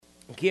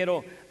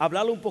quiero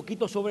hablarle un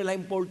poquito sobre la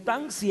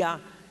importancia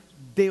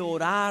de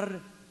orar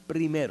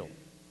primero.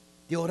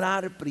 De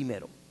orar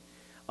primero.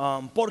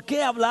 ¿Por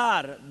qué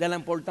hablar de la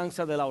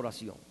importancia de la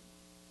oración?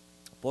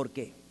 ¿Por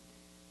qué?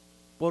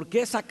 ¿Por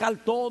qué sacar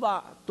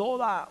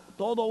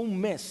todo un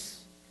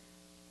mes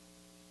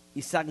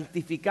y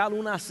santificar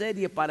una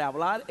serie para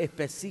hablar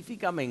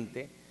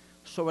específicamente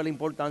sobre la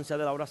importancia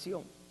de la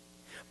oración?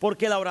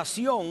 Porque la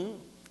oración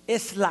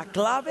es la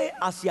clave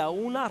hacia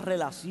una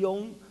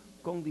relación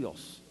con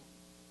Dios.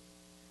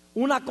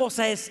 Una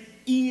cosa es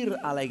ir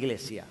a la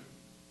iglesia.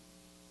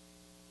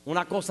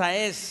 Una cosa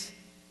es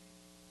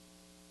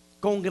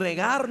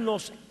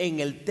congregarnos en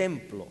el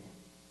templo.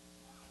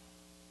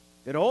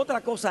 Pero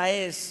otra cosa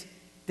es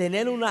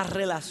tener una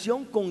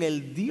relación con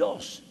el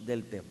Dios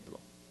del templo.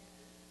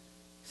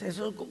 Eso es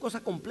una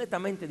cosa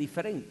completamente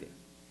diferente.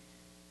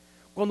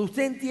 Cuando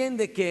usted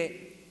entiende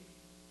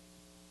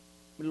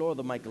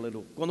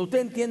cuando usted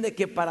entiende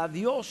que para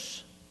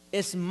Dios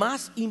es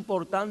más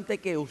importante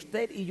que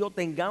usted y yo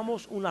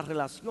tengamos una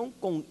relación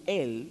con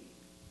Él,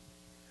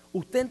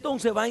 usted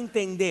entonces va a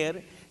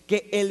entender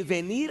que el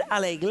venir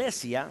a la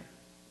iglesia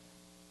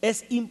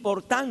es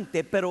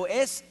importante, pero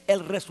es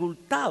el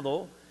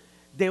resultado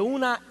de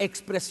una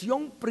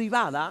expresión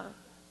privada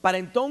para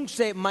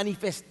entonces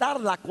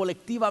manifestarla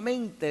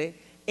colectivamente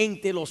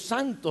entre los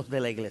santos de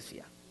la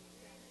iglesia.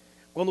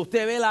 Cuando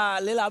usted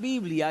lee la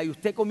Biblia y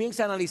usted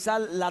comienza a analizar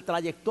la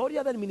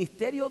trayectoria del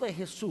ministerio de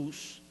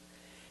Jesús,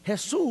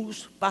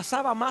 Jesús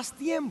pasaba más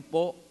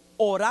tiempo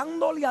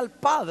orándole al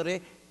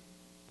Padre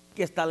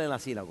que estar en la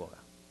sinagoga.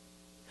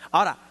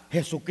 Ahora,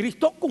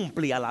 Jesucristo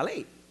cumplía la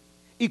ley.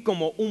 Y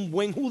como un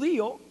buen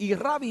judío y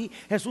rabí,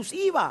 Jesús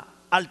iba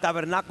al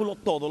tabernáculo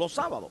todos los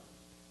sábados.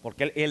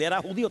 Porque él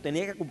era judío,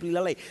 tenía que cumplir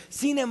la ley.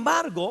 Sin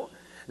embargo,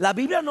 la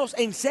Biblia nos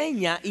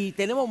enseña y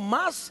tenemos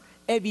más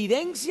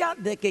evidencia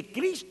de que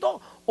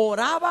Cristo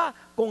oraba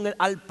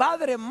al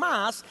Padre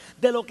más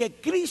de lo que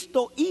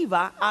Cristo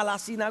iba a la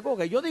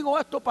sinagoga. Yo digo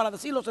esto para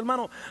decirles,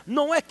 hermanos,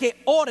 no es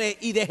que ore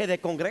y deje de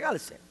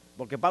congregarse.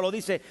 Porque Pablo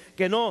dice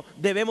que no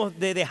debemos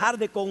de dejar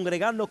de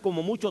congregarnos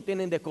como muchos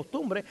tienen de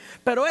costumbre.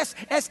 Pero es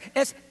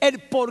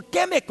el por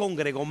qué me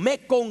congrego.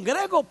 Me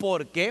congrego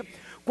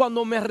porque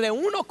cuando me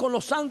reúno con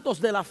los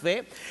santos de la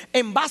fe,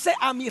 en base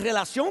a mi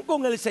relación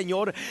con el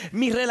Señor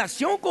y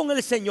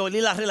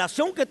la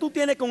relación que tú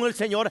tienes con el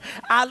Señor,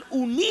 al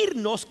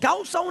unirnos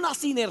causa una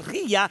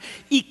sinergia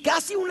y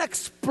casi una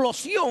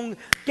explosión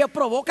que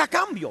provoca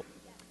cambio.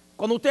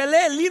 Cuando usted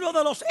lee el libro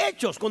de los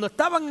Hechos, cuando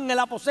estaban en el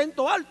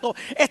aposento alto,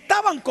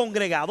 estaban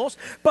congregados,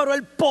 pero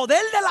el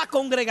poder de la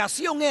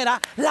congregación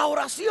era la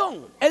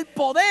oración. El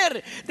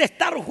poder de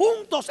estar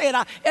juntos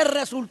era el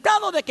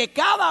resultado de que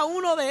cada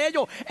uno de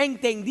ellos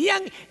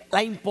entendían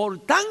la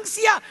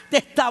importancia de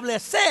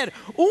establecer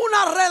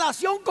una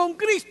relación con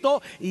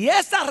Cristo, y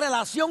esa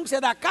relación se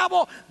da a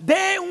cabo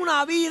de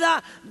una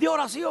vida de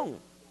oración.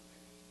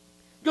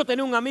 Yo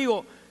tenía un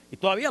amigo, y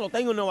todavía lo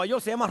tengo en Nueva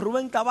York, se llama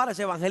Rubén Tavares,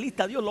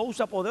 evangelista. Dios lo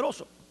usa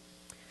poderoso.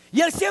 Y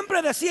él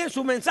siempre decía en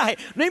su mensaje,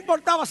 no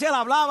importaba si él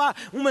hablaba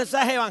un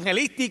mensaje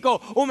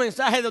evangelístico, un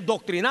mensaje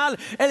doctrinal,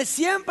 él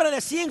siempre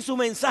decía en su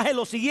mensaje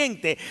lo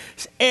siguiente: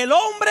 el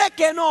hombre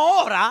que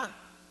no ora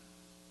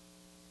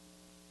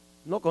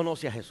no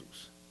conoce a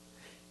Jesús.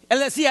 Él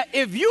decía,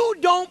 if you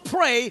don't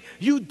pray,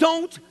 you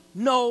don't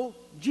know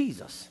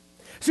Jesus.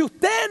 Si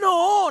usted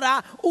no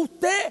ora,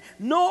 usted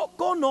no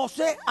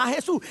conoce a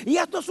Jesús. Y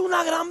esto es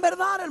una gran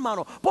verdad,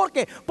 hermano. ¿Por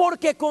qué?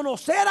 Porque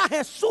conocer a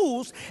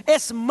Jesús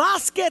es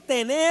más que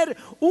tener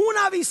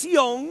una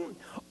visión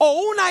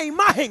o una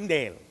imagen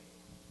de Él.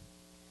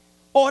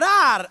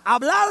 Orar,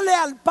 hablarle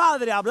al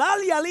Padre,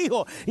 hablarle al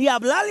Hijo y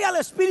hablarle al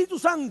Espíritu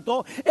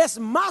Santo es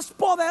más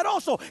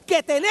poderoso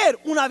que tener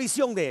una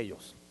visión de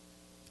ellos.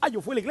 Ay,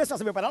 yo fui a la iglesia,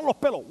 se me pararon los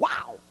pelos.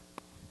 ¡Wow!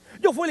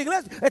 Yo fui a la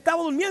iglesia,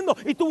 estaba durmiendo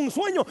y tuve un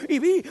sueño y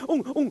vi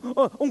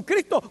un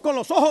Cristo con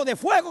los ojos de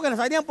fuego que le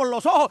salían por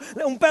los ojos,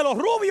 un pelo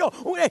rubio.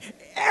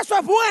 Eso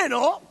es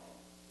bueno,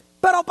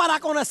 pero para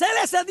conocer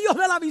ese Dios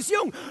de la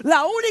visión,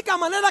 la única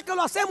manera que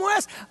lo hacemos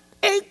es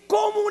en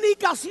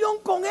comunicación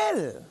con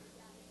Él.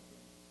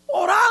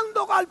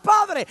 Orando al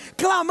Padre,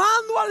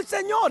 clamando al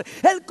Señor.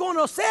 El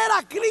conocer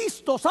a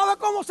Cristo, ¿sabe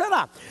cómo se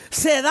da?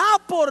 Se da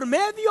por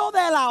medio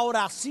de la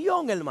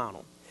oración,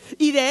 hermano.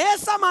 Y de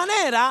esa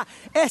manera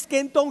es que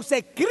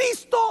entonces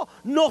Cristo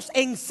nos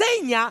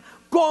enseña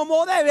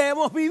cómo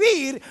debemos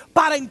vivir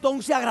para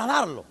entonces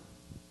agradarlo.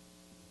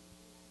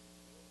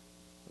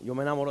 Yo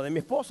me enamoro de mi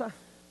esposa.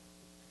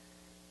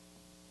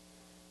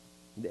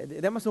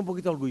 Déjame ser un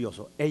poquito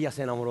orgulloso. Ella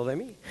se enamoró de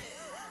mí.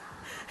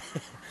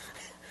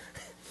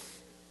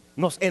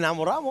 Nos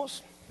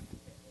enamoramos.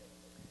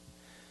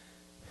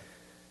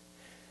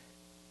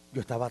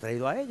 Yo estaba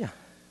atraído a ella.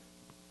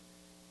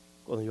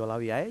 Cuando yo la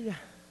vi a ella,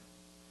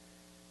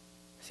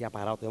 se ha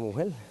parado de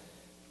mujer.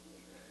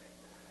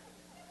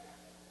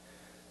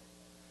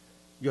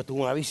 Yo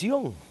tuve una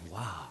visión. Wow.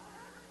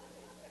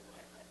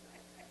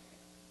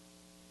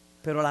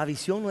 Pero la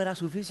visión no era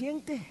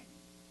suficiente.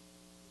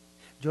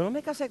 Yo no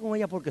me casé con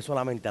ella porque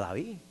solamente la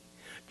vi.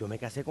 Yo me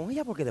casé con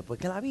ella porque después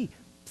que la vi,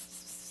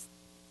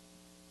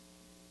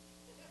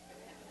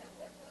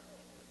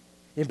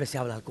 Empecé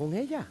a hablar con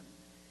ella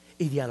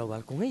y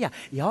dialogar con ella.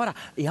 Y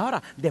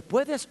ahora,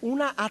 después de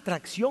una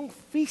atracción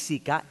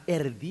física,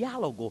 el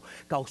diálogo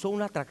causó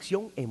una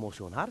atracción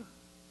emocional,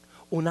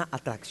 una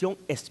atracción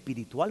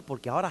espiritual,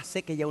 porque ahora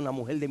sé que ella es una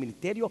mujer de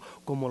ministerio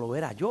como lo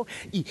era yo.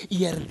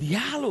 Y el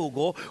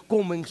diálogo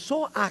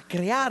comenzó a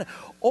crear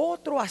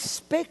otro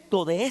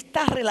aspecto de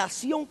esta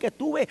relación que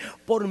tuve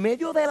por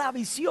medio de la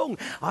visión.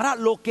 Ahora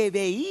lo que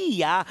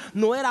veía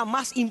no era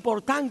más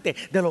importante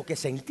de lo que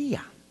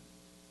sentía.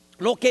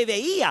 Lo que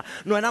veía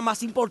no era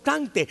más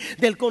importante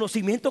del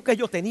conocimiento que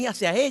yo tenía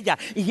hacia ella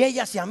y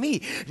ella hacia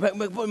mí.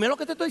 Mira lo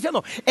que te estoy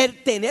diciendo.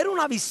 El tener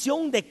una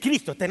visión de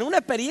Cristo, tener una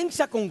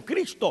experiencia con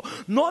Cristo,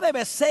 no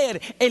debe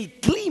ser el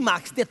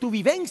clímax de tu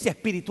vivencia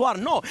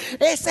espiritual. No,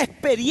 esa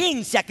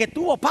experiencia que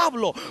tuvo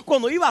Pablo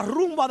cuando iba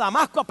rumbo a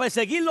Damasco a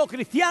perseguir los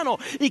cristianos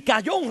y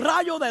cayó un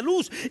rayo de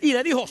luz y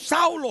le dijo: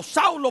 Saulo,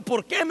 Saulo,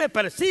 ¿por qué me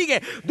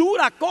persigue?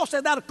 Dura cosa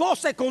es dar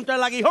cosas contra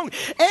el aguijón.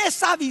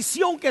 Esa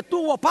visión que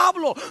tuvo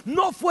Pablo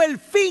no fue el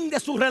fin de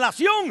su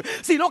relación,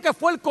 sino que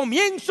fue el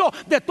comienzo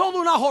de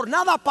toda una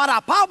jornada para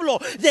Pablo.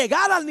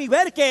 Llegar al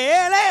nivel que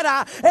él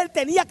era, él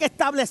tenía que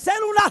establecer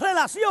una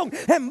relación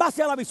en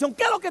base a la visión.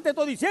 ¿Qué es lo que te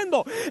estoy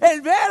diciendo? El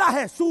ver a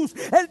Jesús,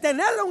 el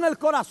tenerlo en el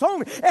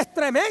corazón es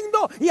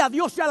tremendo, y a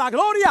Dios sea la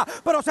gloria.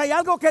 Pero si hay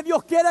algo que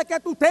Dios quiere que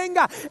tú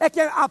tengas, es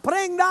que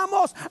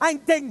aprendamos a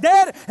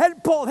entender el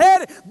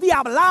poder de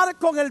hablar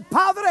con el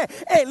Padre,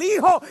 el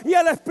Hijo y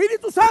el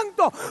Espíritu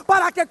Santo,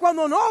 para que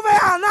cuando no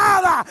vea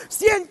nada,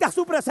 sienta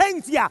su presencia.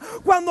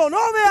 Cuando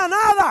no vea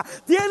nada,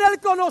 tiene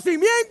el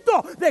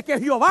conocimiento de que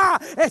Jehová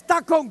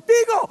está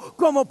contigo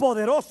como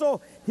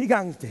poderoso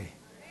gigante.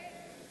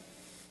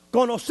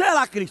 Conocer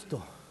a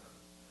Cristo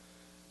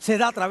se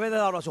da a través de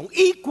la oración.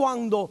 Y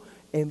cuando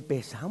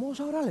empezamos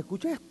a orar,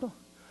 escuche esto,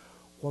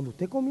 cuando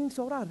usted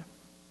comienza a orar,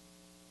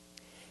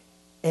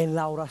 en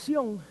la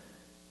oración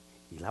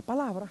y la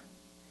palabra,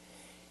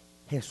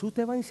 Jesús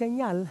te va a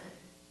enseñar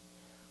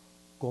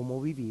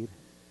cómo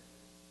vivir.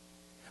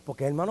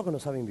 Porque hay hermanos que no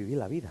saben vivir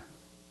la vida.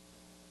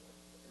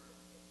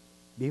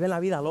 Viven la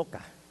vida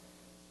loca.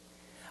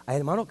 Hay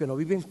hermanos que no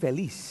viven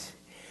feliz.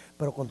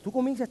 Pero cuando tú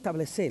comienzas a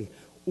establecer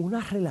una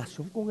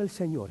relación con el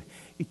Señor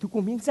y tú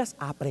comienzas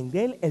a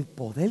aprender el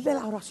poder de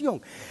la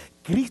oración,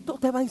 Cristo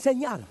te va a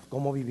enseñar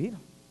cómo vivir.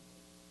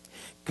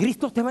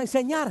 Cristo te va a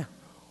enseñar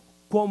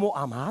cómo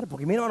amar.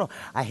 Porque mira, hermano,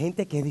 hay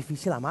gente que es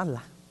difícil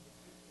amarla.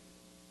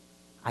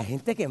 Hay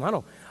gente que,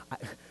 hermano,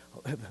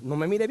 no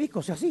me mire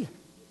visco, sea así.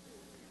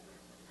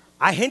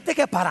 Hay gente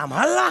que para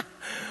amarla,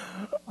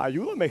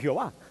 ayúdame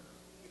Jehová.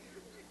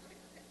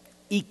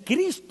 Y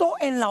Cristo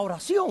en la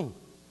oración,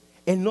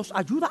 Él nos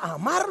ayuda a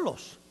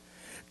amarlos.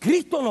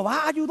 Cristo nos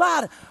va a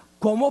ayudar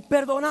cómo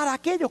perdonar a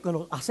aquellos que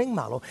nos hacen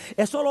malo.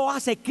 Eso lo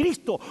hace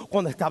Cristo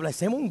cuando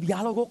establecemos un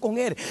diálogo con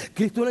Él.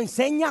 Cristo nos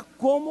enseña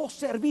cómo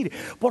servir.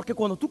 Porque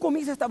cuando tú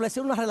comienzas a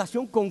establecer una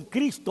relación con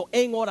Cristo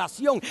en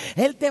oración,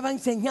 Él te va a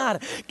enseñar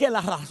que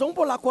la razón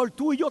por la cual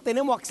tú y yo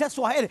tenemos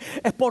acceso a Él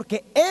es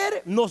porque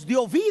Él nos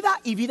dio vida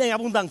y vida en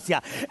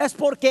abundancia. Es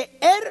porque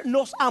Él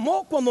nos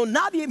amó cuando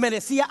nadie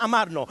merecía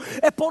amarnos.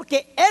 Es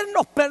porque Él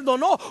nos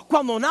perdonó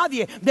cuando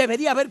nadie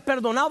debería haber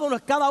perdonado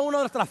cada una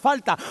de nuestras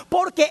faltas.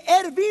 Porque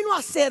Él vino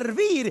a servir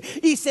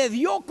y se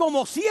dio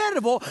como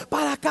siervo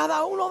para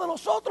cada uno de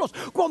nosotros.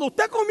 Cuando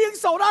usted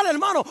comienza a orar,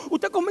 hermano,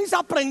 usted comienza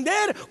a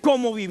aprender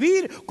cómo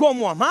vivir,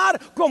 cómo amar,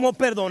 cómo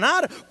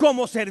perdonar,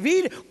 cómo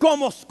servir,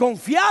 cómo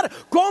confiar,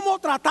 cómo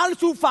tratar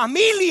su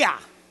familia.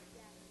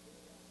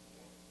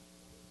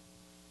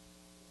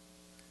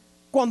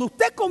 Cuando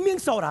usted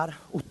comienza a orar,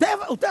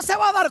 usted se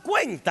va a dar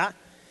cuenta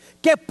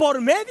que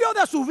por medio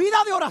de su vida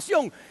de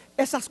oración,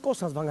 esas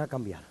cosas van a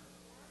cambiar.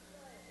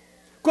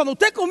 Cuando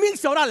usted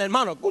comienza a orar,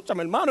 hermano,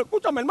 escúchame hermano,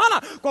 escúchame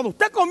hermana. Cuando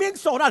usted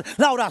comienza a orar,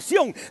 la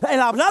oración, el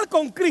hablar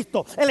con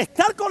Cristo, el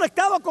estar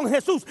conectado con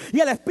Jesús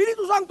y el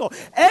Espíritu Santo,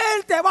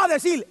 Él te va a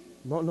decir: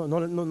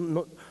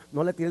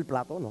 no le tire el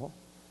plato,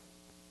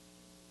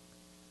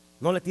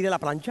 no le tire la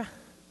plancha.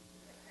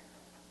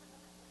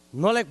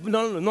 No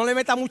le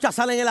meta mucha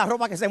sal en el arroz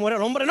para que se muera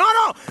el hombre. No.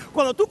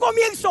 Cuando tú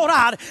comienzas a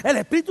orar, el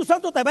Espíritu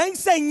Santo te va a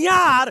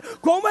enseñar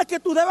cómo es que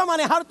tú debes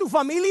manejar tu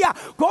familia,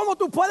 cómo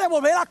tú puedes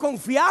volver a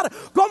confiar,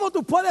 cómo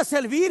tú puedes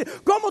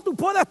servir, cómo tú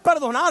puedes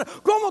perdonar,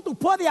 cómo tú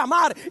puedes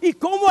amar y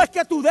cómo es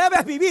que tú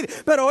debes vivir.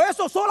 Pero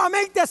eso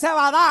solamente se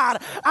va a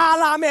dar a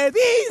la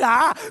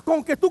medida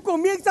con que tú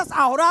comienzas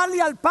a orarle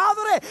al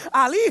Padre,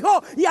 al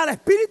Hijo y al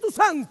Espíritu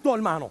Santo,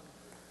 hermano.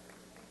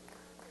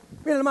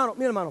 Mira,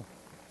 hermano.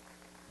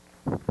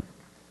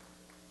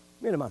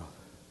 Mira, hermano,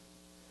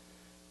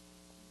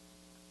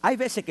 hay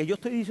veces que yo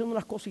estoy diciendo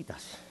unas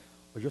cositas,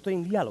 pues yo estoy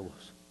en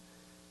diálogos,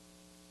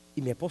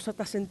 y mi esposa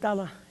está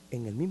sentada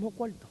en el mismo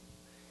cuarto,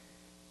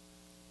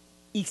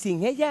 y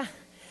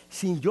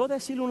sin yo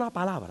decirle una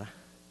palabra,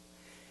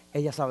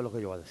 ella sabe lo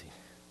que yo voy a decir.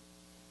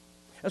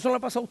 Eso no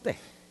le pasa a usted,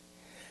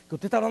 que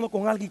usted está hablando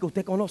con alguien que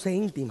usted conoce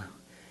íntima,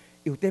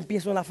 y usted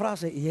empieza una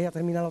frase y ella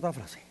termina la otra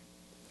frase.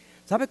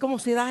 ¿Sabe cómo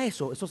se da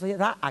eso? Eso se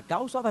da a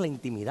causa de la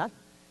intimidad.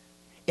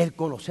 El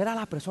conocer a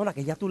la persona,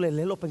 que ya tú le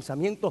lees los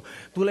pensamientos,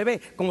 tú le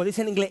ves, como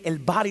dice en inglés, el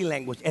body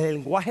language, el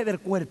lenguaje del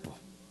cuerpo.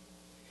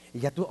 Y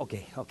ya tú, ok,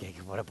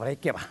 por ahí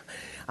que va.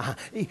 Ajá.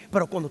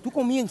 Pero cuando tú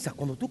comienzas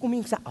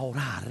a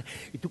orar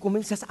y tú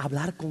comienzas a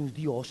hablar con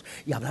Dios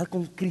y hablar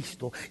con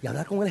Cristo y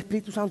hablar con el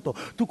Espíritu Santo,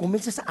 tú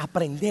comienzas a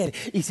aprender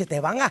y se te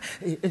van a,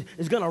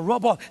 it's gonna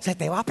rub off, se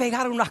te va a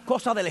pegar unas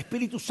cosas del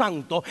Espíritu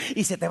Santo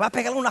y se te va a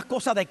pegar unas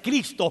cosas de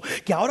Cristo,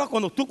 que ahora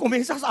cuando tú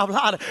comienzas a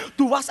hablar,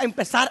 tú vas a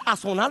empezar a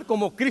sonar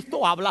como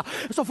Cristo habla.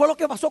 Eso fue lo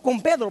que pasó con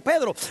Pedro,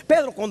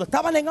 cuando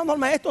estaba negando al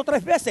maestro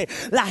 3 veces,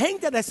 la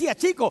gente decía,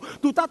 chico,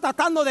 tú estás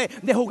tratando de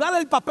jugar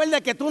el papel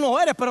de que tú no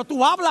eres, pero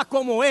tú hablas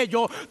como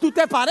ellos, tú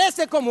te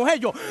pareces como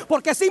ellos,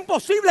 porque es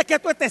imposible que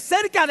tú estés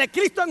cerca de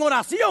Cristo en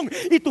oración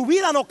y tu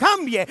vida no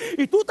cambie,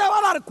 y tú te vas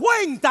a dar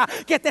cuenta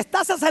que te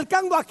estás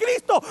acercando a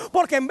Cristo,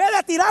 porque en vez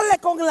de tirarle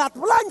con la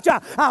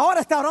plancha, ahora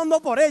está orando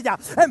por ella,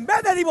 en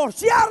vez de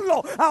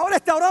divorciarlo, ahora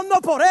está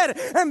orando por él,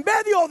 en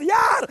vez de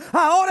odiar,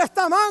 ahora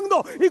está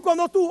amando. Y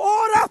cuando tú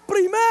oras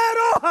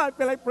primero, I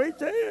feel like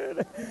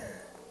preaching.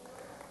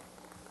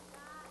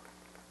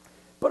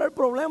 Pero el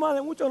problema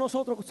de muchos de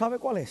nosotros, ¿sabe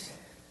cuál es?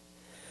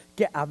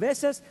 Que a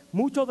veces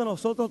muchos de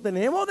nosotros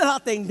tenemos la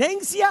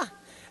tendencia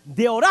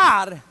de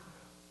orar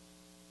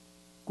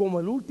como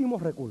el último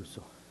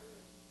recurso.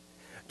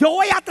 Yo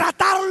voy a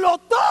tratarlo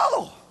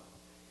todo.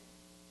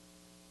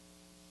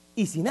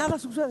 Y si nada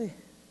sucede,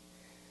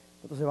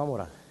 entonces vamos a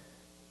orar.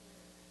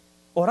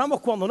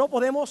 Oramos cuando no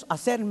podemos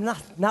hacer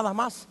nada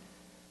más,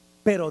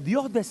 pero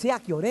Dios desea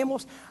que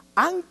oremos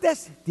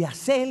antes de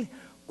hacer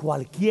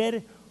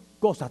cualquier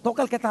cosa.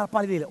 Toca al que está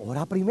para y dile,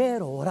 ora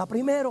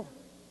primero.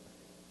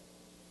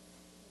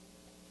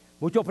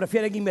 Muchos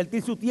prefieren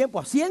invertir su tiempo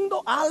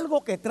haciendo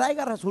algo que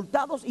traiga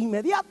resultados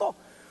inmediatos,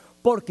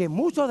 porque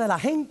mucho de la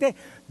gente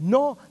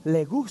no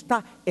le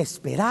gusta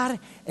esperar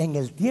en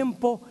el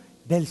tiempo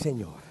del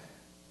Señor.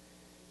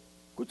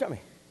 Escúchame,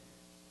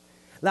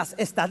 las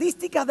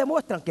estadísticas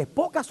demuestran que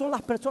pocas son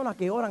las personas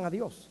que oran a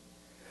Dios.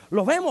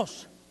 Lo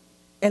vemos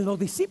en los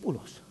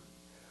discípulos.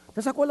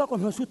 ¿Usted se acuerda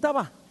cuando Jesús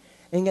estaba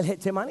en el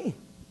Getsemaní?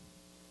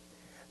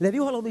 Le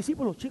dijo a los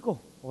discípulos, chicos,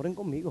 oren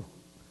conmigo.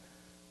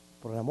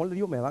 Por el amor de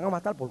Dios, me van a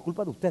matar por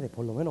culpa de ustedes,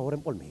 por lo menos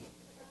oren por mí.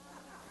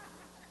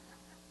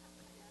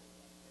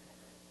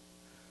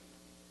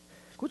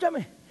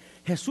 Escúchame,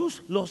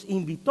 Jesús los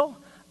invitó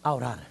a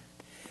orar.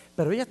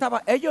 Pero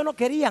ellos no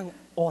querían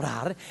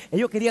orar,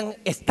 ellos querían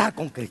estar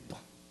con Cristo.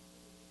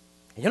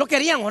 Ellos no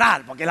querían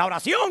orar, porque la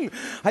oración,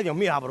 ay Dios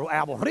mío,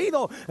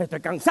 aburrido,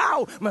 estoy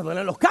cansado, me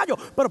duelen los callos.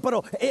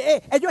 Pero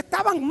ellos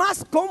estaban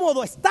más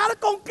cómodos estar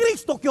con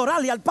Cristo que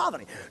orarle al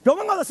Padre. Yo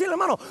vengo a decirle,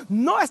 hermano,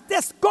 no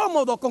estés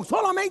cómodo con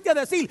solamente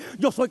decir,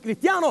 yo soy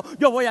cristiano,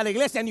 yo voy a la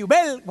iglesia New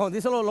Bell, como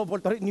dicen los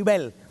puertorriqueños, New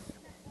Bell.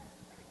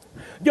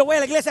 Yo voy a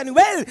la iglesia a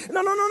nivel.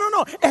 No.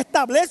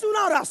 Establece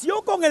una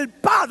oración con el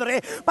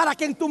Padre para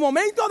que en tu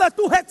momento de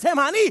tu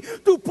Getsemaní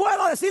tú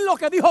puedas decir lo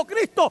que dijo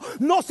Cristo.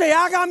 No se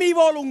haga mi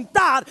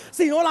voluntad,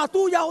 sino la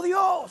tuya, oh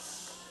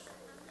Dios.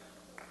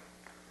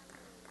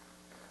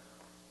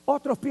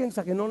 Otros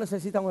piensan que no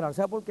necesitan orar.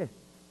 ¿Sabe por qué?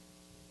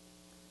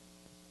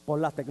 Por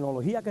la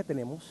tecnología que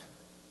tenemos,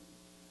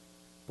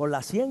 por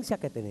la ciencia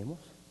que tenemos,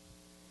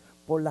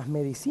 por las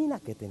medicinas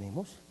que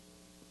tenemos.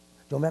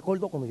 Yo me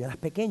acuerdo cuando yo era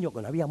pequeño,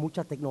 que no había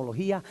mucha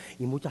tecnología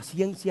y mucha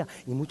ciencia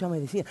y mucha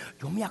medicina.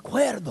 Yo me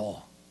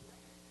acuerdo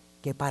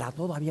que para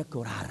todo había que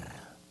orar.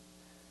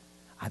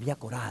 Había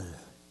que orar.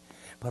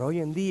 Pero hoy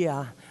en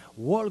día,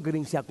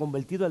 Walgreens se ha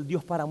convertido en el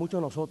Dios para muchos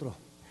de nosotros.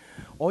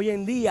 Hoy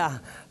en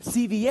día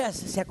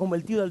CVS se ha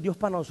convertido en el Dios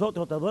para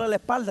nosotros. Te duele la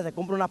espalda, te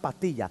compra una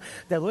pastilla.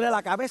 Te duele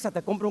la cabeza,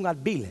 te compra un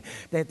Advil.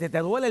 Te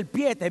duele el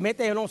pie, te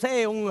mete, no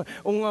sé, un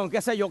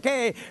qué sé yo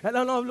qué.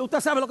 No, usted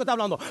sabe lo que está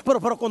hablando.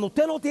 Pero cuando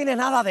usted no tiene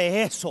nada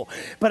de eso.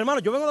 Pero hermano,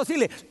 yo vengo a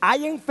decirle,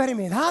 hay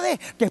enfermedades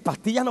que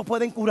pastillas no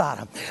pueden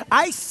curar.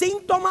 Hay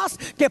síntomas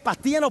que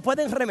pastillas no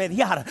pueden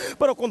remediar.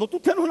 Pero cuando tú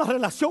tienes una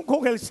relación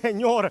con el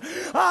Señor,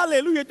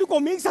 aleluya, y tú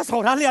comienzas a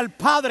orarle al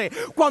Padre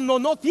cuando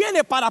no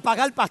tienes para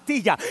pagar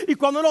pastillas. Y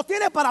cuando no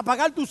tienes para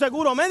pagar tu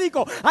seguro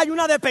médico, hay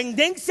una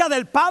dependencia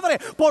del Padre,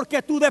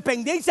 porque tu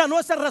dependencia no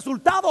es el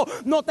resultado.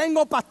 No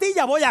tengo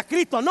pastilla, voy a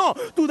Cristo. No,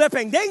 tu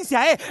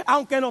dependencia es,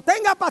 aunque no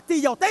tenga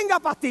pastilla o tenga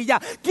pastilla,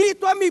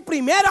 Cristo es mi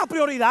primera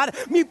prioridad,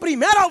 mi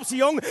primera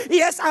opción. Y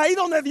es ahí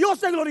donde Dios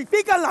se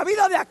glorifica en la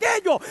vida de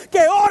aquellos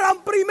que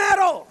oran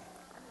primero.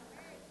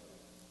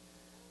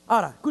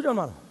 Ahora, escucha,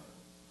 hermano.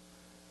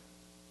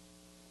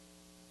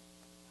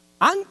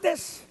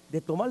 Antes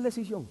de tomar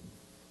decisión,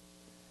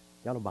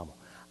 ya nos vamos.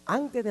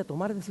 Antes de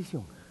tomar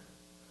decisión,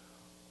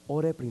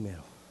 ore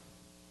primero.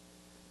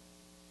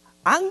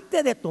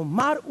 Antes de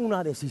tomar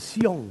una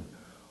decisión,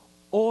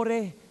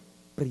 ore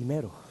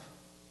primero.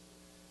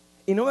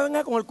 Y no me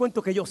venga con el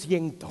cuento que yo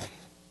siento.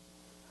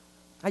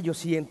 Ay, yo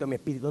siento en mi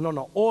espíritu.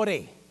 No,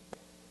 ore.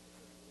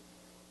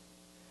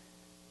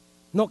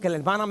 No, que la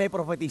hermana me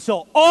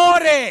profetizó.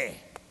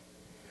 ¡Ore!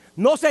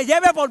 No se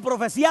lleve por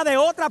profecía de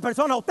otra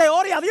persona. Usted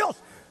ore a Dios.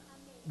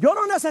 Yo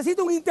no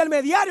necesito un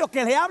intermediario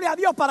que le hable a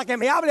Dios para que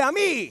me hable a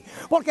mí.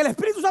 Porque el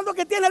Espíritu Santo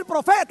que tiene el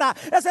profeta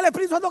es el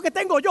Espíritu Santo que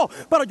tengo yo.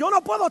 Pero yo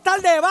no puedo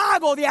estar de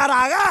vago, de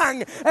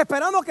haragán,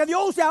 esperando que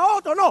Dios use a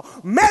otro. No,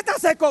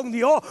 métase con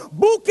Dios,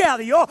 busque a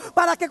Dios,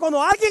 para que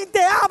cuando alguien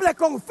te hable,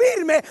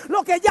 confirme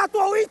lo que ya tú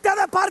oíste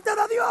de parte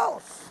de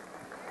Dios.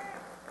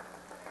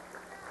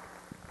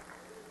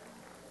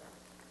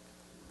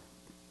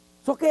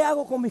 So, ¿qué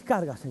hago con mis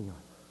cargas, Señor?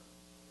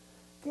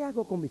 ¿Qué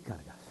hago con mis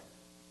cargas?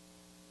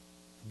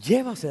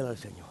 Llévasela al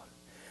Señor.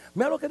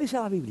 Mira lo que dice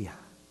la Biblia.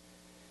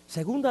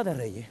 Segunda de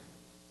Reyes.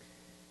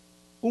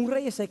 Un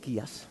rey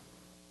Ezequías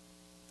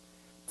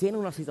tiene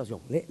una situación.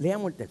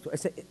 Leamos el texto.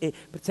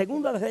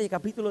 Segunda de Reyes,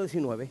 capítulo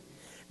 19,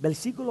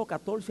 versículo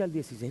 14 al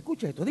 16.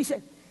 Escuche esto.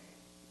 Dice: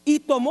 y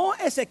tomó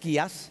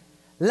Ezequías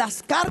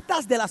las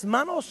cartas de las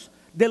manos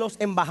de los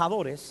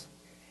embajadores,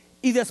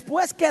 y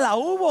después que la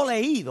hubo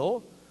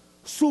leído,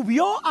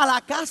 subió a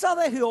la casa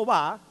de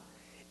Jehová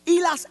y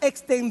las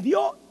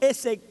extendió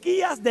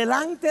Ezequías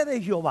delante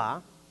de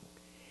Jehová.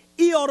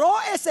 Y oró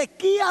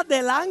Ezequías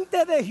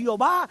delante de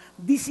Jehová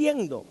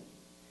diciendo: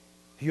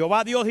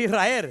 Jehová Dios de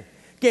Israel,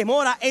 que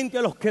mora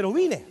entre los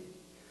querubines,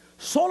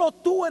 solo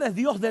tú eres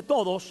Dios de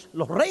todos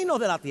los reinos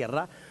de la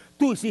tierra.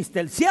 Tú hiciste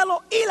el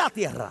cielo y la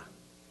tierra.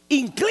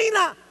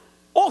 Inclina,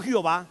 oh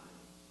Jehová,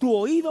 tu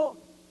oído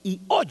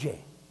y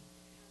oye.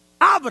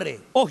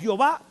 Abre, oh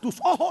Jehová, tus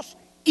ojos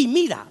y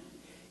mira.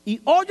 Y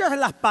oyes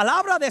las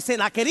palabras de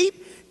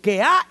Sennacherib,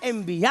 que ha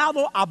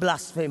enviado a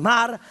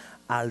blasfemar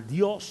al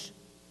Dios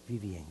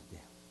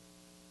viviente.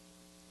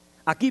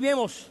 Aquí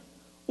vemos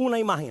unas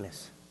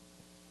imágenes.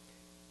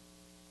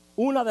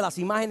 Una de las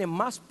imágenes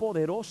más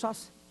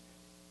poderosas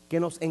que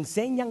nos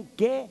enseñan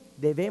qué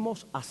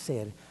debemos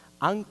hacer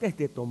antes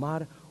de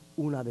tomar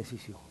una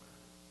decisión.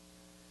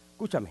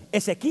 Escúchame,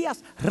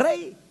 Ezequías,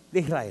 rey de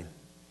Israel,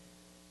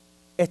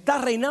 está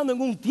reinando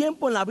en un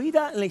tiempo en la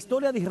vida, en la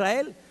historia de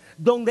Israel,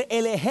 donde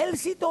el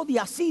ejército de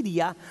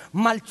Asiria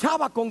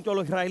marchaba contra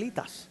los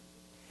israelitas.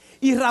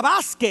 Y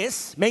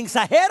Rabásquez,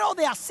 mensajero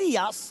de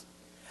Asías,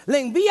 le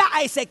envía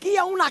a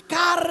Ezequías una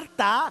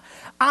carta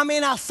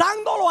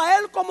amenazándolo a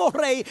él como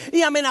rey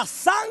y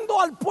amenazando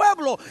al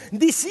pueblo,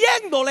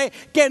 diciéndole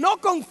que no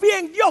confíe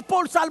en Dios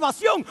por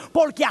salvación,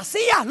 porque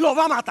Asías lo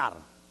va a matar.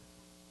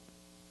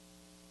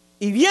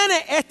 Y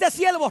viene este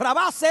siervo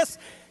Rabásquez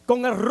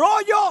con el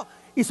rollo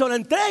y se lo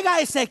entrega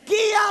a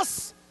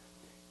Ezequías.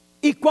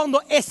 Y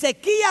cuando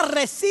Ezequías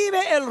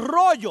recibe el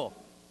rollo,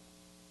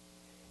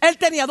 él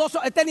tenía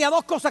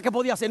dos cosas que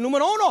podía hacer.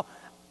 Número uno,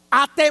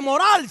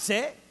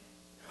 atemorarse.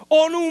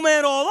 O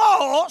número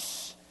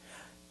dos,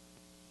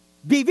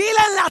 vivir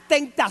en la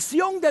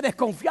tentación de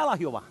desconfiar a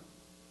Jehová.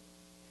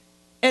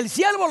 El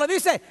siervo le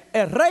dice: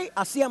 el rey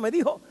Asías me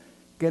dijo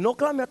que no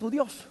clame a tu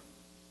Dios,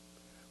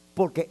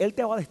 porque él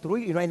te va a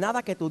destruir y no hay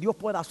nada que tu Dios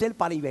pueda hacer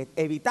para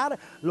evitar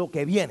lo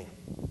que viene.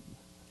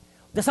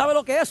 ¿Usted sabe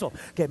lo que es eso?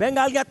 Que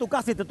venga alguien a tu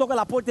casa y te toque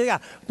la puerta y diga: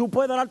 tú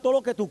puedes dar todo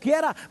lo que tú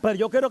quieras, pero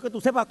yo quiero que tú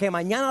sepas que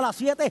mañana a las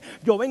 7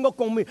 yo vengo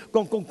con mi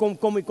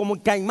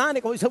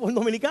caimanes, como dice el buen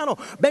dominicano.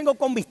 Vengo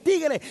con mis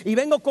tigres y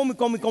vengo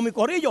con mi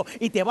corrillo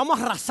y te vamos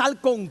a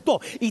arrasar con todo.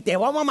 Y te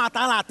vamos a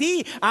matar a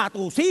ti, a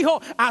tus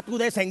hijos, a tu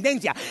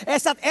descendencia.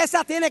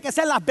 Esa tiene que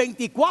ser las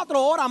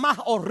 24 horas más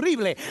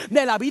horribles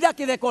de la vida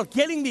que de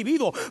cualquier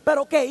individuo.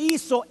 Pero ¿qué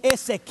hizo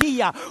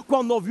Ezequías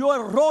cuando vio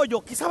el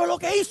rollo? ¿Sabe lo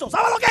que hizo?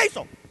 ¿Sabe lo que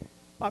hizo?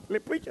 ¿Sabe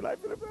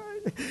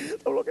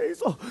lo que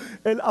hizo?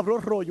 Él abrió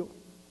el rollo,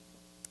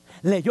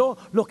 leyó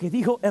lo que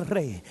dijo el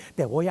rey: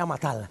 te voy a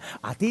matar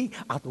a ti,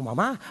 a tu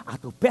mamá, a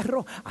tus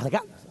perros, al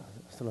gato.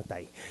 Eso no está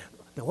ahí.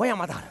 Te voy a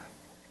matar,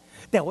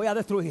 te voy a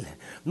destruir.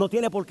 No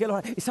tiene por qué.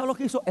 ¿Y sabe lo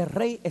que hizo el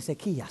rey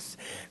Ezequías?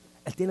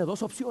 Él tiene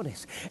dos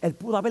opciones. Él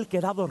pudo haber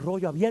quedado el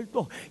rollo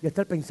abierto y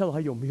estar pensando: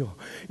 ay Dios mío,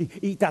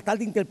 y tratar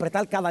de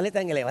interpretar cada letra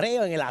en el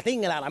hebreo, en el latín,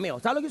 en el arameo.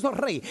 ¿Sabe lo que hizo el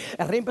rey?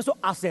 El rey empezó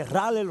a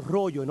cerrar el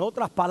rollo. En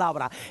otras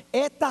palabras,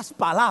 estas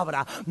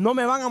palabras no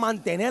me van a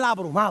mantener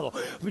abrumado.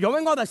 Yo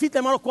vengo a decirte,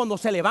 hermanos, cuando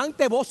se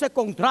levante voces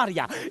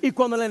contrarias y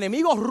cuando el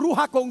enemigo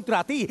ruja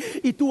contra ti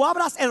y tú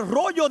abras el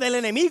rollo del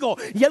enemigo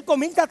y él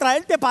comienza a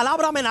traerte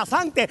palabras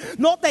amenazantes,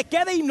 no te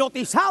quedes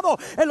hipnotizado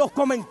en los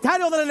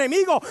comentarios del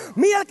enemigo.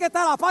 Mira el que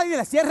está a la par y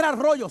le cierra el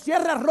rollo,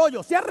 cierra el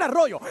rollo, cierra el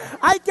rollo.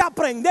 Hay que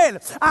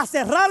aprender a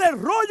cerrar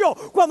el rollo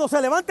cuando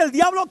se levanta el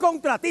diablo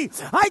contra ti.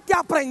 Hay que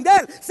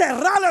aprender a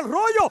cerrar el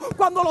rollo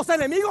cuando los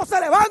enemigos se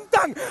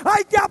levantan.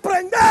 Hay que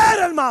aprender,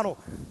 hermano.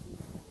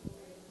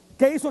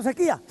 ¿Qué hizo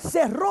Ezequías?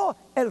 Cerró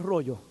el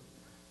rollo.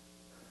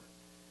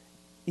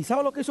 ¿Y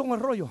sabe lo que hizo con el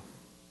rollo?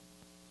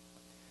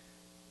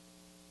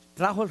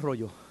 Trajo el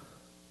rollo.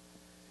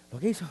 ¿Lo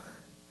que hizo?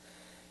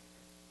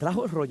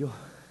 Trajo el rollo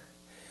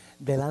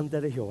delante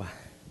de Jehová.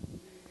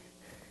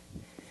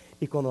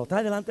 Y cuando lo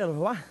trae delante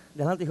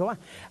de Jehová,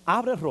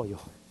 abre el rollo.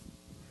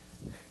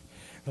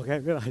 Ay,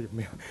 Dios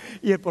mío.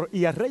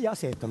 Y el rey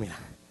hace esto, mira.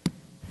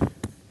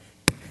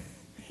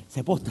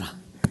 Se postra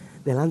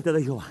delante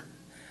de Jehová,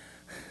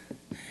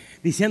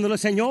 diciéndole: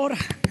 Señor,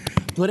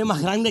 tú eres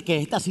más grande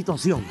que esta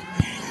situación.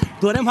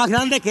 Tú eres más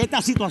grande que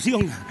esta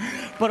situación.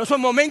 Por eso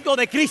en momentos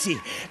de crisis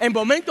en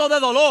momentos de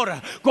dolor,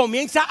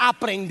 comienza a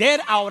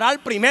aprender a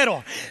orar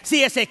primero.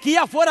 Si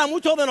Ezequías fuera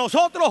muchos de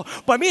nosotros,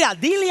 pues mira,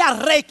 dile al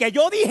rey que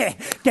yo dije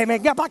que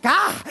venga para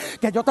acá,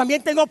 que yo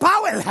también tengo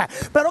power.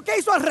 Pero ¿qué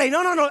hizo el rey? No,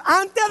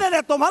 antes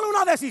de tomar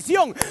una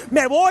decisión,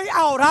 me voy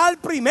a orar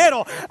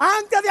primero.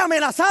 Antes de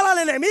amenazar al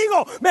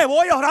enemigo, me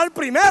voy a orar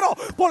primero,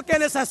 porque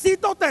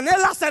necesito tener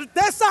la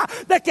certeza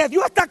de que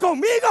Dios está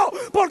conmigo.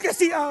 Porque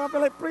si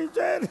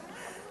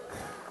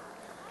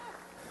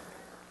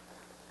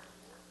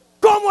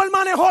 ¿cómo él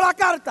manejó la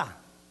carta?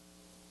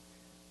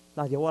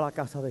 La llevó a la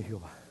casa de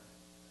Jehová.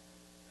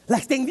 La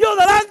extendió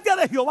delante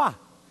de Jehová.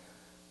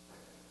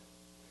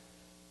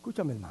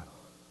 Escúchame, hermano.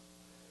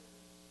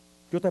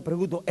 Yo te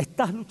pregunto,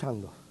 ¿estás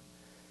luchando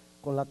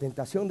con la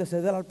tentación de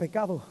ceder al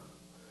pecado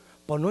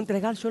por no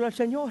entregárselo al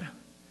Señor?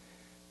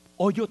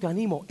 Hoy yo te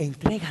animo,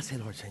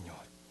 entrégaselo al Señor.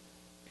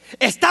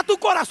 ¿Está tu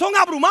corazón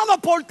abrumado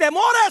por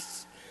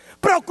temores,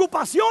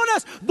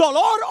 preocupaciones,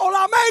 dolor o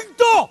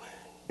lamento?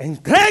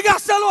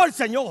 Entrégaselo al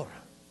Señor.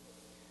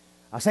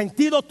 ¿Has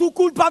sentido tu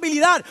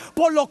culpabilidad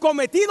por lo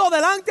cometido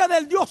delante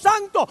del Dios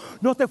Santo?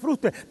 No te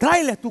frustres,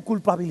 tráele tu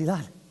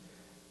culpabilidad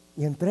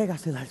y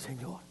entrégasela al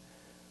Señor.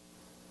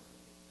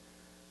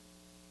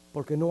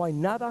 Porque no hay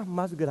nada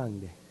más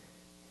grande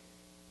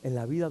en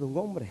la vida de un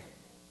hombre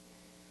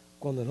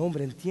cuando el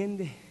hombre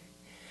entiende,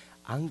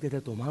 antes de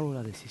tomar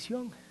una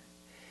decisión,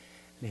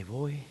 le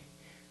voy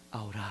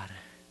a orar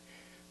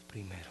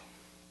primero.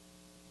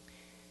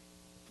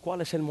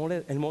 ¿Cuál es el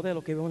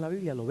modelo que vemos en la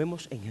Biblia? Lo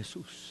vemos en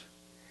Jesús.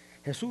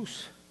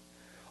 Jesús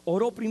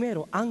oró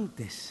primero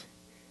antes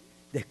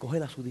de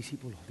escoger a sus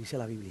discípulos, dice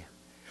la Biblia.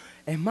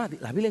 Es más,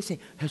 la Biblia dice,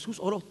 Jesús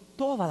oró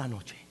toda la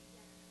noche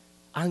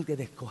antes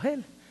de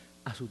escoger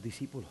a sus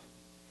discípulos.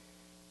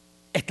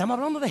 Estamos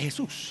hablando de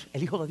Jesús,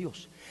 el Hijo de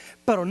Dios,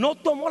 pero no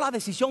tomó la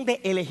decisión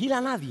de elegir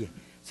a nadie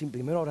sin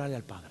primero orarle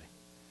al Padre.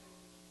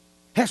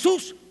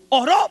 Jesús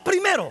oró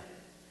primero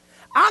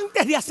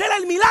antes de hacer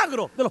el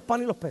milagro de los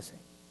panes y los peces.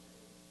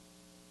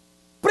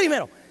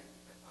 Primero,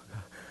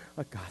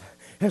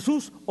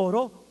 Jesús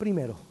oró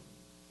primero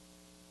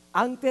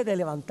antes de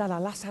levantar a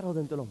Lázaro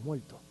de entre los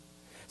muertos.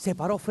 Se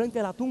paró frente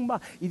a la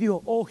tumba y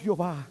dijo, oh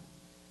Jehová,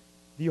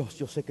 Dios,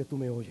 yo sé que tú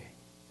me oyes.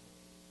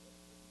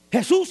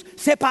 Jesús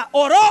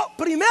oró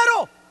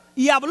primero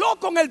y habló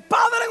con el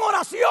Padre en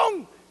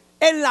oración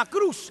en la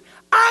cruz.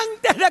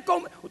 Antes de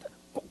comer.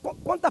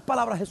 ¿Cuántas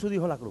palabras Jesús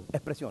dijo en la cruz?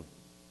 Expresión.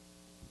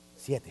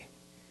 7.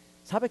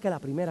 ¿Sabe que la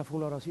primera fue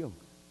una oración?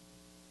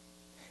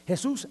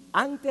 Jesús,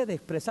 antes de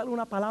expresar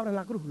una palabra en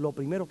la cruz, lo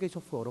primero que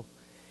hizo fue oró.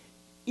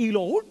 Y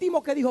lo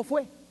último que dijo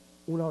fue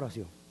una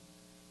oración.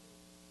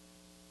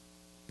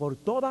 Por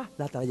toda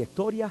la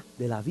trayectoria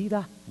de la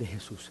vida de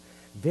Jesús,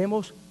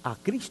 vemos a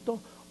Cristo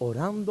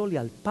orándole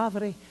al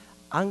Padre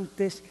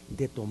antes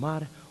de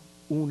tomar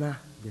una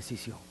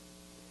decisión.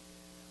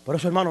 Por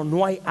eso, hermano,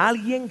 no hay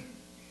alguien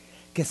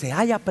que se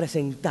haya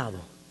presentado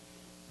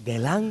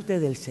delante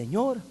del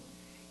Señor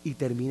y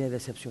termine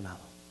decepcionado.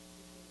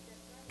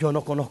 Yo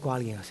no conozco a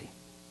alguien así.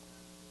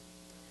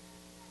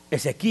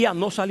 Ezequías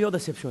no salió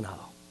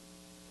decepcionado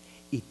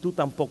y tú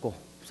tampoco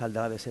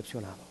saldrás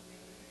decepcionado.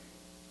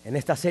 En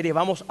esta serie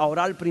vamos a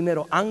orar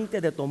primero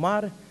antes de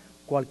tomar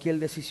cualquier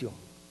decisión.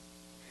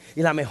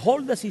 Y la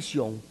mejor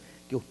decisión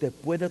que usted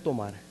puede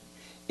tomar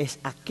es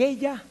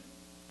aquella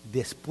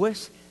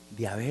después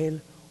de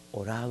haber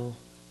orado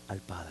al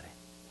Padre.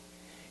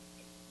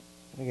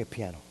 En el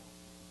piano.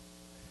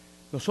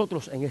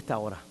 Nosotros en esta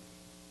hora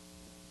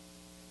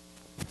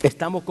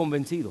estamos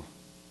convencidos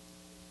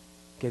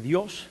que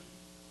Dios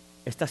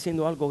está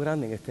haciendo algo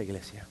grande en esta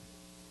iglesia.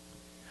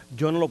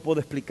 Yo no lo puedo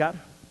explicar.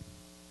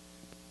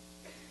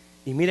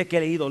 Y mire que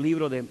he leído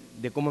libros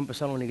de cómo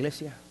empezaron una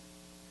iglesia.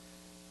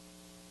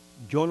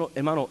 Yo no,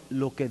 hermano,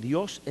 lo que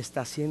Dios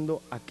está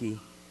haciendo aquí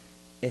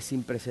es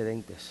sin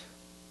precedentes.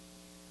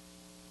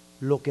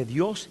 Lo que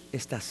Dios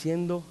está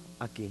haciendo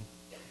aquí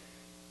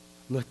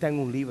no está en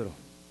un libro.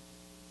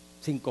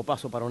 5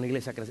 pasos para una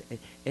iglesia crecer.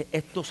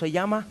 Esto se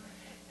llama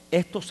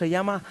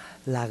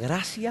la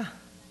gracia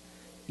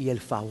y el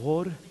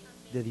favor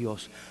de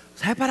Dios.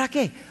 ¿Sabe para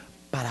qué?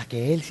 Para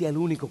que Él sea el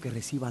único que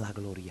reciba la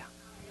gloria.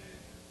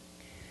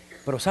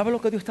 Pero ¿sabe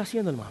lo que Dios está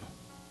haciendo, hermano?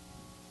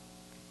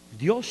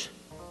 Dios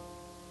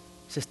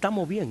se está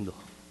moviendo.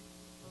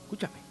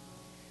 Escúchame.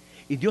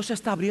 Y Dios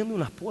está abriendo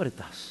unas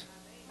puertas.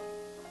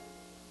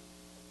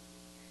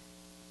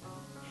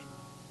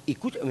 Y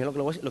escúchame lo que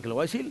le voy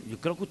a decir. Yo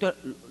creo que usted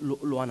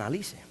lo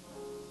analice.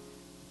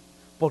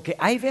 Porque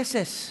hay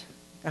veces,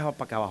 déjame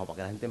para acá abajo para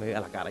que la gente me vea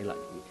la cara y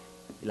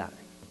la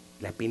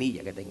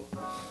espinilla que tengo.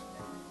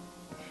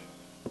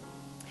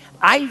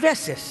 Hay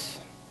veces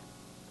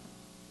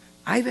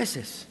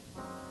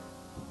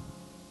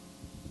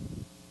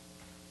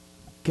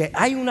que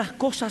hay unas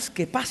cosas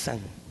que pasan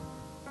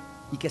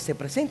y que se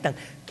presentan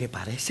que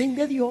parecen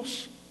de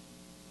Dios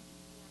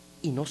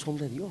y no son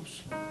de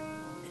Dios.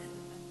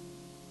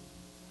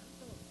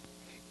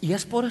 Y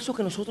es por eso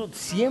que nosotros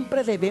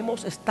siempre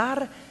debemos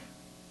estar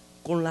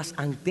con las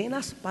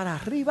antenas para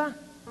arriba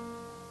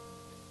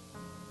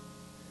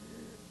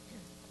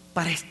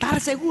para estar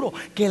seguro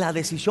que la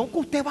decisión que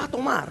usted va a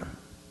tomar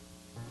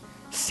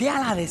sea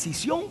la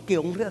decisión que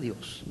honre a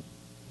Dios.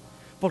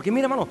 Porque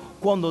mira, hermano,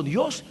 cuando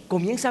Dios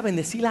comienza a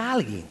bendecir a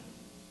alguien,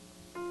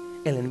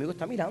 el enemigo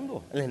está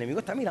mirando, el enemigo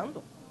está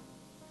mirando.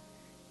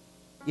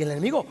 Y el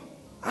enemigo,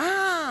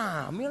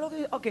 mira lo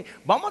que, ok,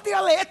 vamos a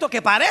tirarle esto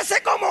que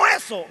parece como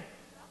eso.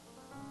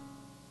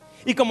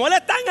 Y como él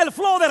está en el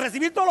flow de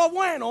recibir todo lo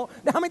bueno,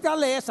 déjame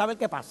tirarle eso a ver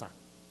qué pasa.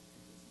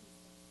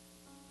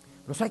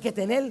 Por eso hay que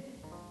tener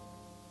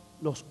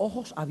los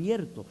ojos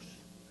abiertos,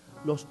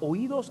 los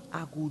oídos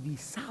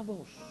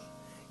agudizados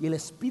y el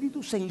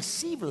espíritu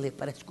sensible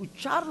para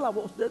escuchar la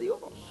voz de Dios.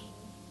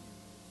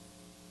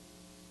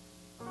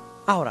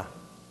 Ahora,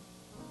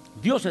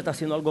 Dios está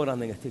haciendo algo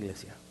grande en esta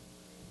iglesia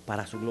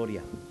para su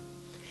gloria.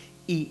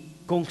 Y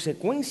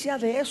consecuencia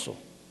de eso,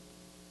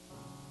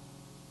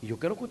 y yo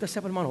quiero que usted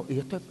sepa, hermano, y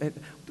esto es,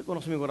 usted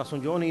conoce mi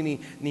corazón, yo ni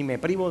me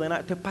privo de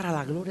nada, esto es para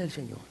la gloria del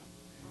Señor.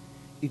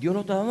 Y Dios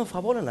nos está dando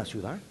favor en la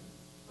ciudad.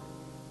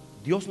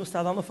 Dios nos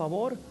está dando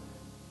favor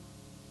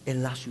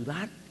en la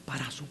ciudad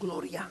para su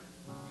gloria.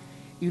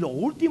 Y lo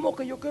último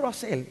que yo quiero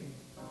hacer,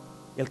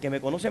 el que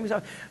me conoce a mí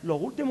sabe, lo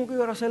último que yo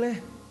quiero hacer es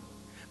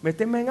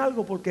meterme en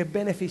algo porque es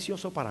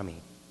beneficioso para mí.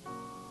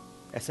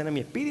 Ese no es mi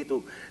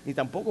espíritu, ni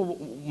tampoco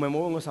me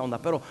muevo en esa onda.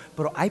 Pero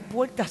hay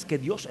puertas que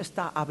Dios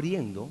está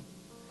abriendo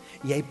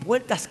y hay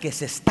puertas que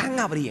se están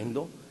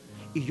abriendo.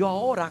 Y yo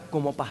ahora,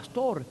 como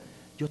pastor,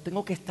 yo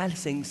tengo que estar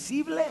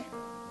sensible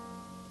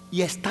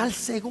y estar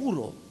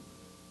seguro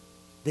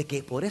de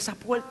que por esa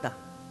puerta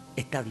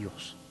está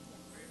Dios.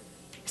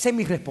 Esa es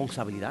mi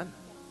responsabilidad.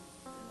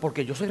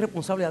 Porque yo soy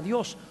responsable a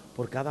Dios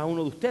por cada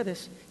uno de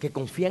ustedes que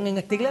confían en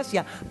esta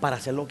iglesia para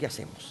hacer lo que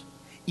hacemos.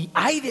 Y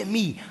ay de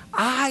mí,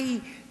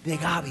 ay de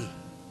Gaby,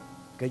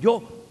 que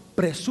yo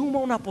presuma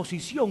una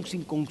posición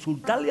sin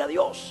consultarle a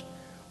Dios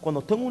cuando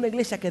estoy en una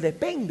iglesia que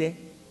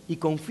depende y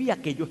confía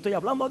que yo estoy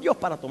hablando a Dios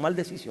para tomar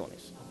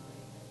decisiones.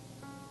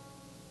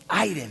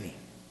 Ay de mí.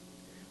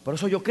 Por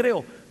eso yo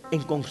creo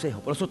en consejo,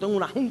 por eso tengo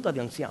una junta de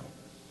ancianos,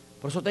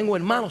 por eso tengo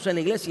hermanos en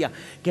la iglesia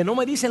que no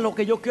me dicen lo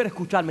que yo quiero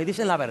escuchar, me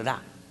dicen la verdad.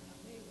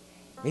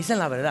 Me dicen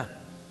la verdad.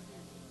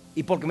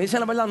 Y porque me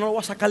dicen la verdad no lo voy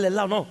a sacar del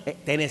lado, no,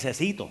 te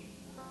necesito.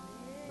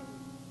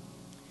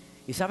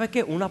 Y ¿sabes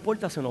qué? Una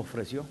puerta se nos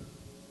ofreció.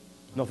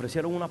 Nos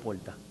ofrecieron una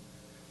puerta.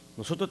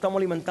 Nosotros estamos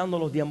alimentando a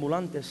los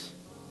deambulantes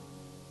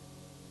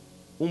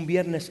un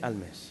viernes al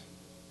mes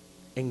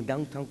en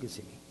Downtown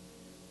Kissimmee.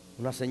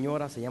 Una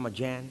señora se llama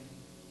Jan,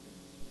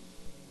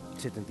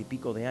 70 y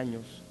pico de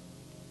años.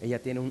 Ella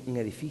tiene un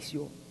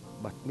edificio.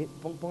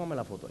 Póngame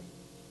la foto ahí.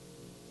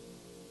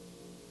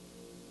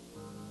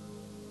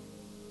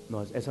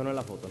 No, esa no es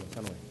la foto, no,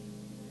 esa no es.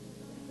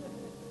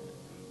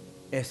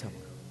 Esa.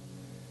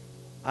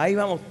 Ahí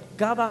vamos,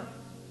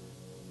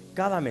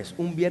 cada mes,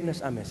 un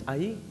viernes a mes.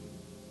 Ahí,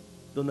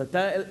 donde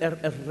está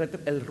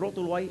el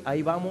rótulo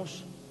ahí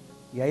vamos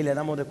y ahí le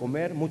damos de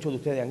comer. Muchos de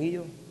ustedes han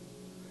ido.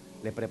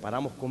 Le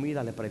preparamos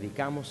comida, le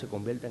predicamos, se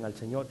convierten al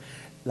Señor.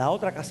 La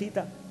otra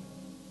casita,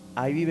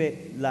 ahí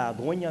vive la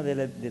dueña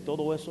de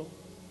todo eso.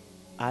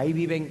 Ahí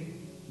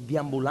viven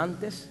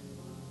deambulantes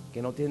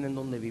que no tienen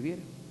dónde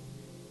vivir.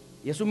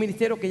 Y es un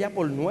ministerio que ya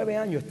por 9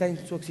 años está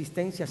en su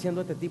existencia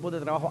haciendo este tipo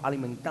de trabajo,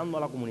 alimentando a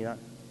la comunidad.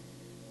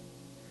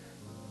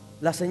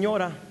 La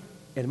señora,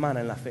 hermana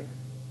en la fe,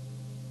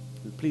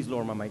 please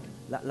lower my mic.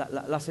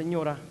 La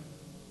señora,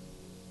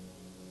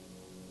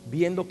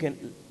 viendo que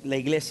la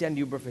iglesia en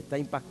New Birth está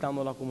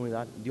impactando a la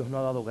comunidad, Dios no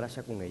ha dado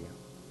gracia con ella.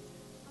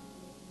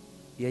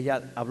 Y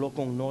ella habló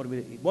con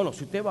Norby. Bueno,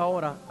 si usted va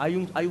ahora, hay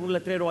un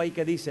letrero ahí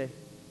que dice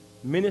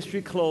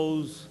Ministry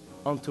closed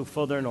until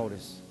further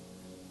notice.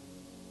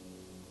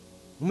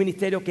 Un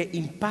ministerio que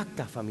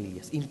impacta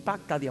familias,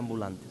 impacta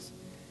deambulantes.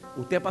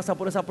 Usted pasa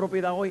por esa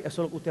propiedad hoy, eso es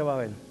lo que usted va a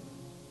ver.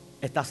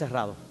 Está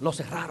cerrado, lo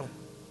cerraron.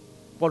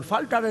 Por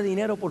falta de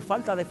dinero, por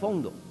falta de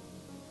fondo.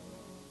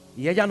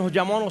 Y ella nos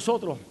llamó a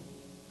nosotros.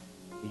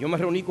 Y yo me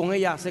reuní con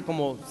ella hace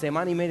como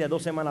semana y media,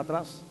 2 semanas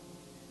atrás.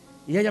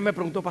 Y ella me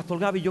preguntó, Pastor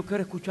Gaby, yo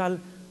quiero escuchar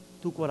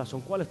tu corazón.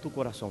 ¿Cuál es tu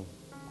corazón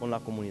con la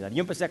comunidad? Y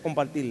yo empecé a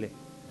compartirle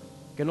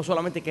que no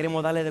solamente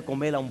queremos darle de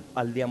comer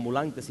al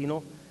deambulante,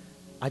 sino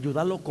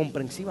ayudarlo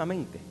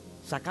comprensivamente,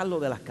 sacarlo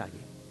de las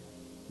calles,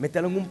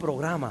 meterlo en un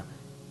programa,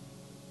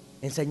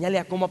 enseñarle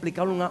a cómo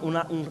aplicar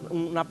una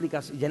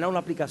aplicación, llenar una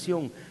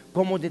aplicación,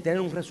 cómo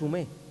tener un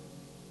resumen,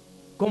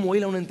 cómo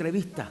ir a una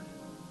entrevista,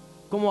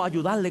 cómo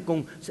ayudarle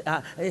con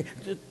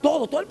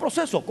todo el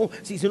proceso.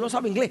 Si no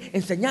sabe inglés,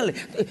 enseñarle.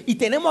 Y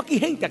tenemos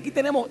aquí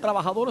tenemos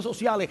trabajadores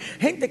sociales,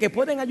 gente que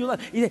pueden ayudar.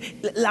 Y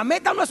la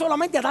meta no es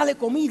solamente darle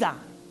comida,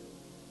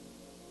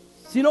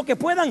 sino que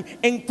puedan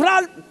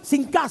entrar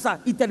sin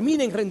casa y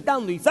terminen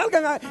rentando, y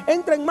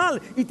entren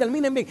mal y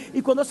terminen bien.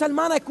 Y cuando esa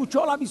hermana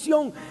escuchó la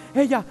visión,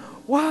 ella,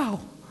 wow.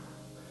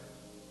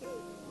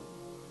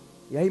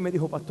 Y ahí me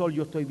dijo, pastor,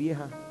 yo estoy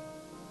vieja,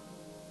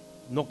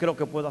 no creo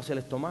que pueda hacer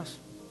esto más.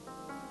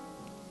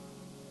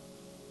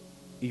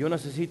 Y yo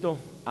necesito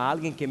a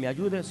alguien que me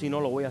ayude, si no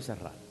lo voy a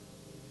cerrar.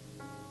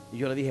 Y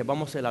yo le dije,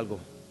 vamos a hacer algo,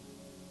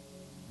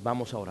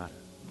 vamos a orar.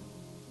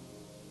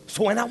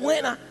 Suena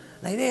buena.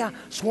 la idea,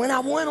 suena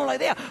bueno la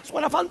idea,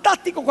 suena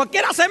fantástico,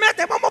 cualquiera se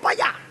mete, vamos para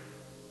allá.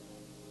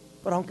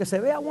 Pero aunque se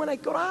vea buena hay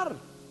que orar,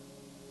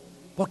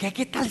 porque hay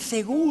que estar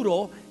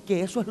seguro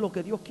que eso es lo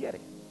que Dios quiere.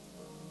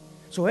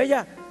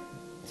 Ella,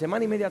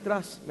 semana y media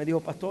atrás, me dijo,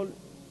 pastor,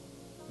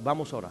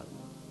 vamos a orar.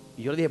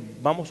 Y yo le dije,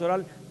 vamos a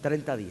orar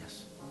 30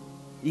 días.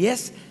 Y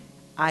es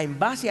en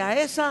base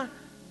a esa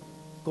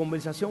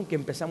conversación que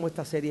empezamos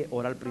esta serie,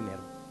 Orar Primero.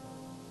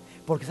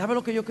 Porque ¿sabe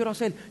lo que yo quiero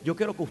hacer? Yo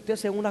quiero que usted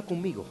se una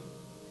conmigo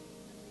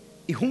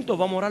y juntos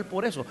vamos a orar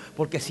por eso.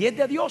 Porque si es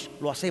de Dios,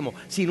 lo hacemos.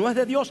 Si no es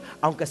de Dios,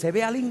 aunque se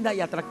vea linda y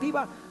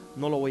atractiva,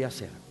 no lo voy a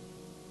hacer.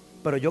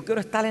 Pero yo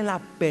quiero estar en la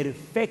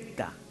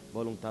perfecta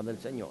voluntad del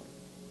Señor.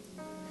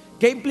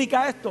 ¿Qué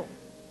implica esto?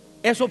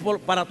 Eso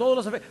para todos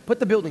los efectos. Put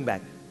the building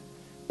back.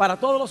 Para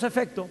todos los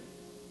efectos,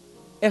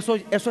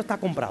 eso está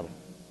comprado.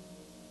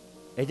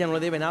 Ella no le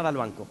debe nada al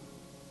banco.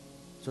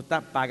 Eso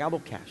está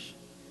pagado cash.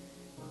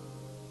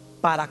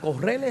 Para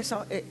correr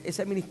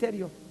ese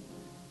ministerio,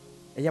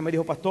 ella me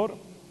dijo, pastor,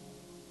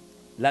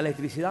 la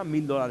electricidad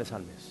 $1,000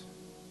 al mes.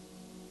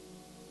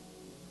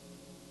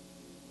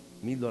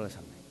 $1,000 al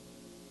mes.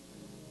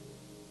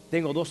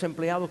 Tengo 2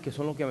 empleados que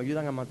son los que me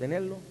ayudan a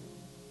mantenerlo.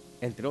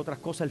 Entre otras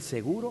cosas, el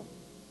seguro,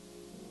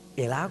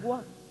 el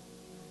agua.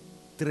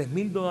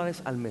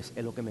 $3,000 al mes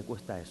es lo que me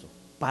cuesta eso.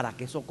 Para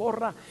que eso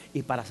corra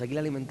y para seguir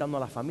alimentando a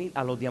la familia,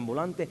 a los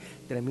deambulantes,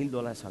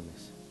 $3,000 al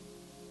mes.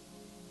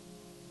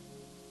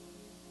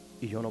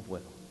 Y yo no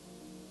puedo.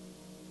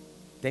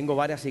 Tengo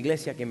varias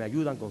iglesias que me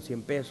ayudan con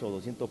 100 pesos,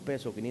 200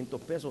 pesos,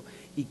 500 pesos.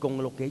 Y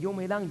con lo que ellos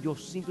me dan, yo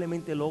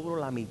simplemente logro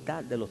la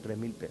mitad de los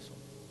 3,000 pesos.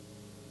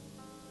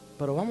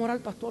 Pero vamos a orar,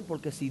 pastor,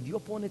 porque si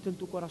Dios pone esto en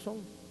tu corazón,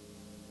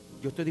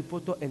 yo estoy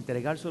dispuesto a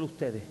entregárselo a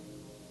ustedes.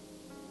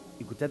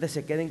 Y que ustedes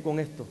se queden con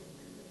esto.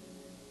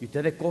 Y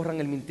ustedes corran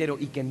el ministerio.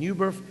 Y que New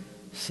Birth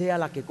sea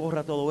la que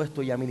corra todo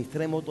esto. Y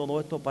administremos todo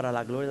esto para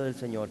la gloria del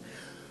Señor.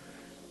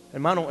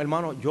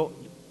 Hermano, yo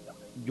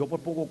por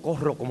poco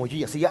corro como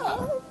G, así.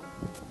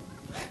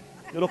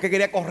 Yo lo que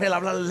quería correr,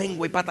 hablar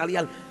lengua y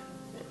patalear.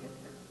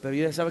 Pero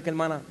yo ya sabes que,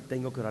 hermana,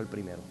 tengo que orar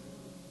primero.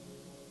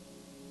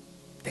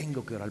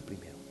 Tengo que orar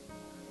primero.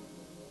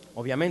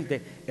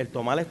 Obviamente, el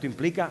tomar esto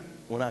implica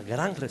una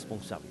gran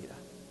responsabilidad.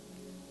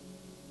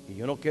 Y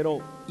yo no quiero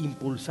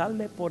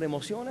impulsarme por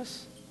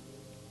emociones,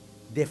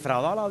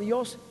 defraudar a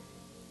Dios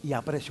y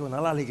a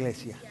presionar a la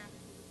iglesia.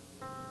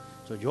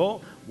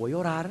 Yo voy a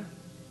orar,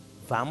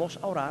 vamos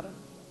a orar.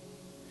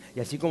 Y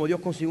así como Dios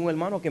consiguió un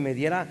hermano que me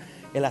diera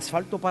el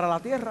asfalto para la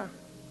tierra,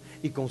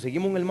 y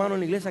conseguimos un hermano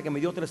en la iglesia que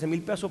me dio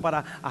 13,000 pesos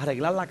para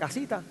arreglar la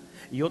casita,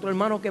 y otro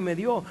hermano que me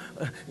dio,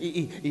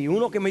 y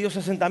uno que me dio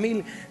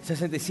 60,000,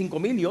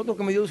 65,000, y otro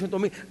que me dio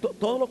 200,000.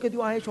 Todo lo que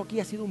Dios ha hecho aquí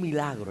ha sido un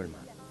milagro,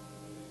 hermano.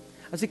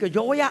 Así que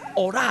yo voy a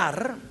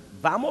orar,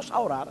 vamos a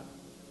orar,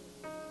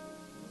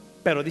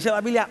 pero dice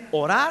la Biblia,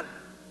 orar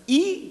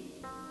y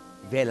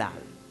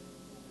velar.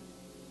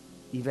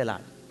 Y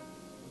velar.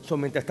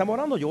 Mientras estamos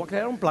orando, yo voy a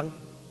crear un plan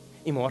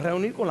y me voy a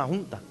reunir con la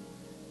junta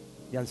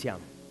de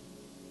ancianos.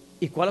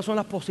 ¿Y cuáles son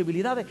las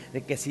posibilidades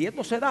de que si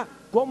esto se da,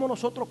 cómo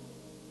nosotros,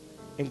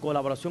 en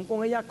colaboración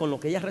con ella, con lo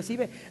que ella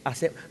recibe,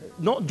 hacer?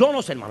 No, yo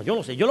no sé, hermano, yo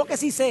no sé. Yo lo que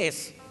sí sé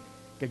es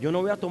que yo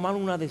no voy a tomar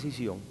una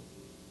decisión,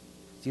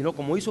 sino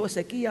como hizo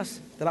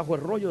Ezequías, trajo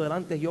el rollo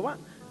delante de Jehová.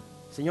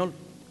 Señor,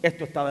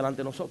 esto está delante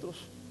de nosotros.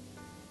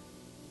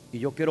 Y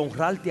yo quiero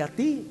honrarte a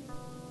ti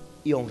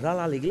y honrar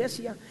a la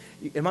iglesia.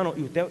 Y, hermano,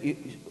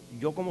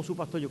 yo como su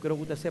pastor, yo quiero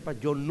que usted sepa,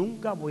 yo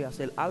nunca voy a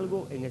hacer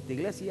algo en esta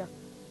iglesia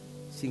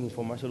sin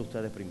informárselo a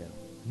ustedes primero.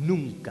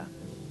 Nunca.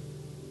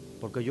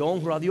 Porque yo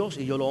honro a Dios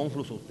y yo lo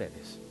honro a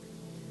ustedes.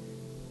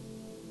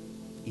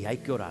 Y hay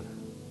que orar.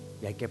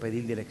 Y hay que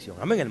pedir dirección.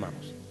 Amén,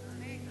 hermanos.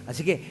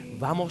 Así que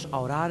vamos a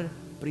orar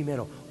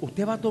primero.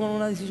 Usted va a tomar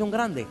una decisión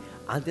grande.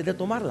 Antes de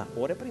tomarla,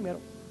 ore primero.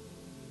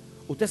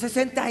 Usted se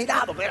siente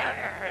airado, pero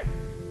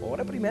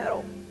ore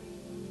primero.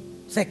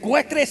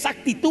 Secuestre esa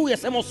actitud y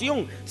esa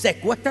emoción.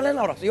 Secuéstrale en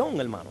la oración,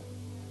 hermano.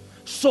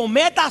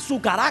 Someta su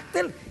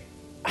carácter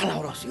a la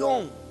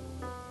oración.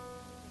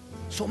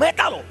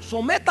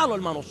 Sométalo,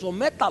 hermano,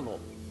 sométalo.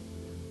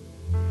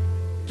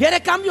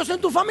 ¿Quieres cambios en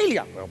tu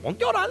familia? Pero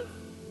ponte a orar.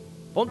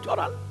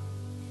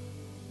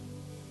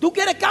 ¿Tú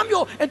quieres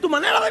cambios en tu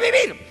manera de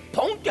vivir?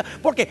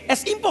 Porque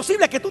es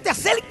imposible que tú te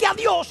acerques a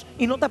Dios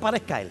y no te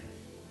parezca a Él.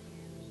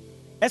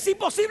 Es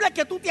imposible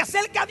que tú te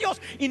acerques a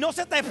Dios y no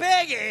se te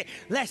pegue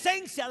la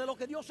esencia de lo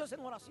que Dios es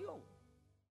en oración.